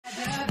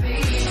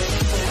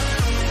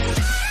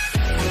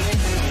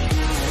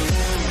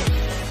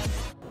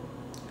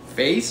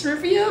Face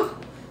reveal?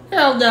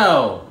 Hell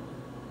no!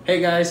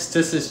 Hey guys,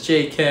 this is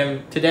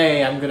JKIM.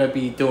 Today I'm gonna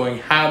be doing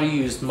how to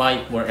use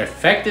might more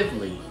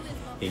effectively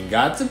in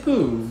Gods of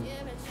Boom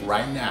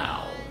right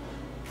now.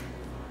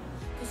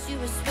 You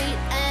were sweet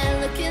and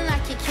looking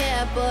like you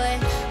care, boy.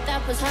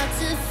 That was hard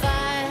to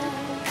find.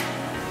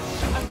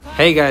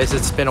 Hey guys,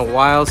 it's been a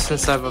while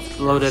since I've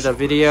uploaded a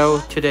video.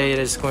 Today it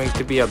is going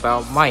to be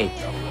about might.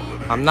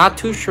 I'm not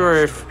too sure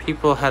if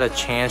people had a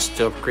chance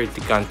to upgrade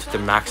the gun to the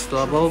max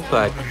level,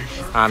 but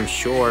I'm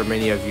sure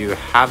many of you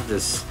have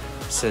this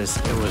since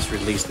it was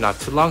released not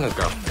too long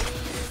ago.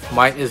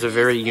 Might is a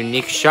very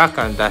unique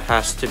shotgun that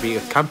has to be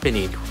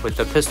accompanied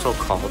with a pistol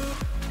called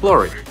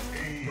Glory.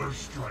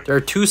 There are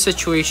two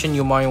situations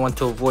you might want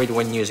to avoid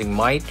when using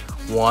might.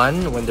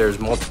 One, when there's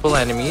multiple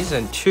enemies,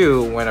 and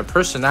two, when a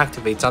person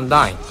activates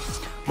Undying.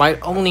 Might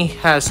only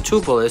has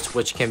 2 bullets,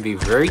 which can be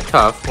very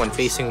tough when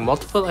facing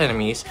multiple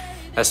enemies,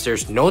 as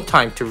there's no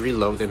time to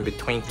reload in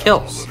between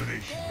kills.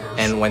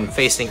 And when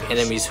facing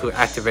enemies who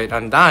activate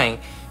Undying,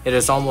 it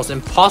is almost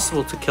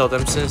impossible to kill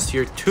them since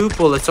your 2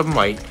 bullets of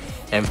might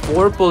and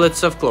 4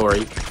 bullets of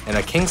glory and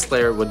a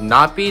Kingslayer would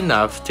not be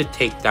enough to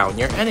take down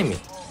your enemy.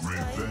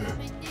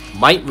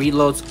 Might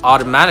reloads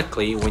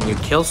automatically when you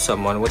kill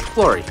someone with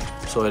glory,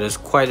 so it is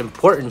quite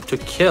important to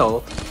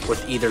kill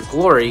with either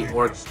glory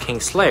or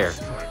Kingslayer.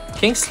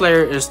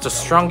 Kingslayer is the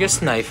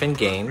strongest knife in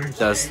game,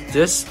 thus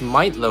this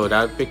might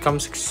loadout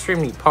becomes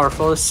extremely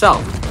powerful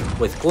itself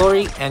with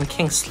glory and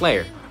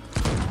Kingslayer.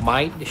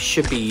 Might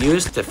should be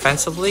used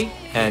defensively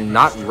and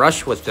not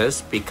rush with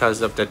this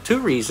because of the 2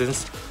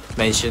 reasons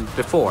mentioned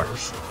before.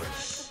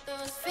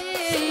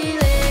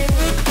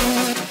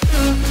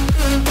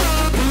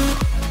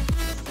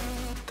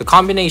 The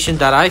combination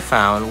that I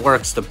found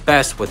works the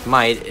best with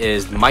might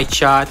is might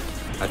shot,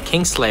 a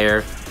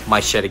Kingslayer,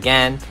 might shot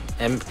again,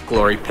 and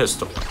glory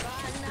pistol.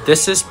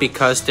 This is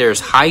because there's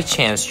high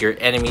chance your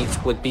enemies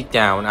would be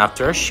down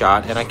after a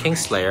shot and a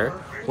Kingslayer,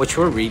 which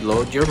will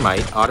reload your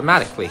might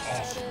automatically.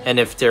 And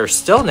if they're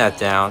still not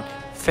down,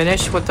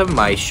 finish with a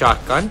might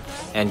shotgun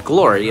and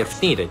glory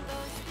if needed.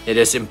 It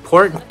is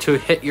important to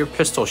hit your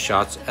pistol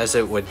shots as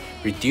it would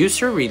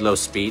reduce your reload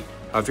speed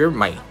of your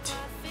might.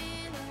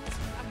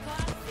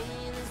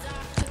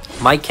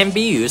 Might can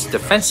be used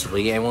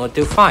defensively and will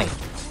do fine.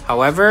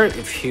 However,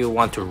 if you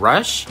want to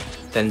rush,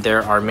 then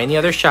there are many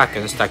other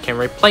shotguns that can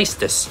replace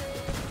this.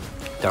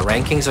 The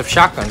rankings of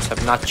shotguns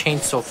have not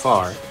changed so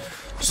far,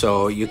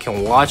 so you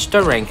can watch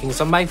the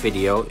rankings of my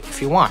video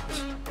if you want.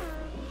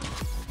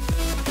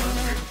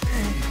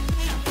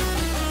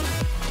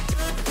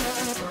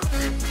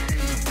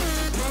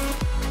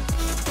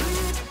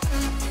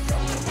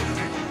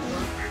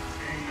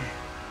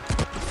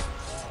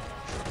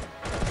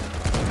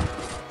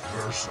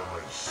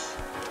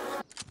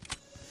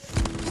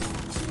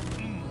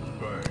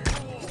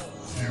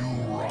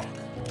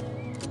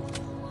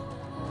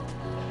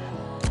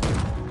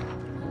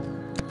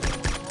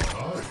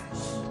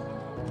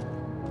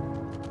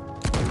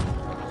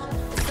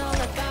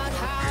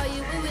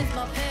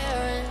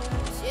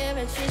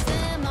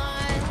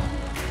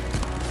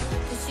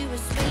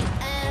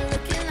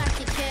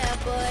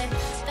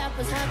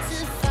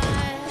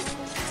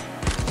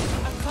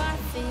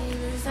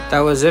 That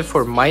was it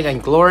for might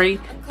and glory.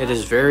 It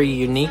is very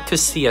unique to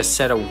see a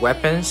set of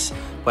weapons,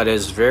 but it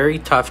is very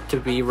tough to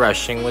be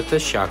rushing with the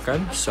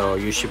shotgun, so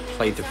you should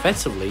play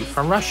defensively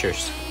from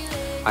rushers.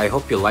 I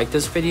hope you liked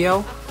this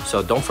video,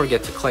 so don't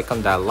forget to click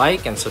on that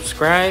like and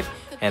subscribe,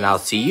 and I'll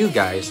see you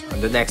guys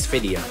on the next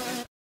video.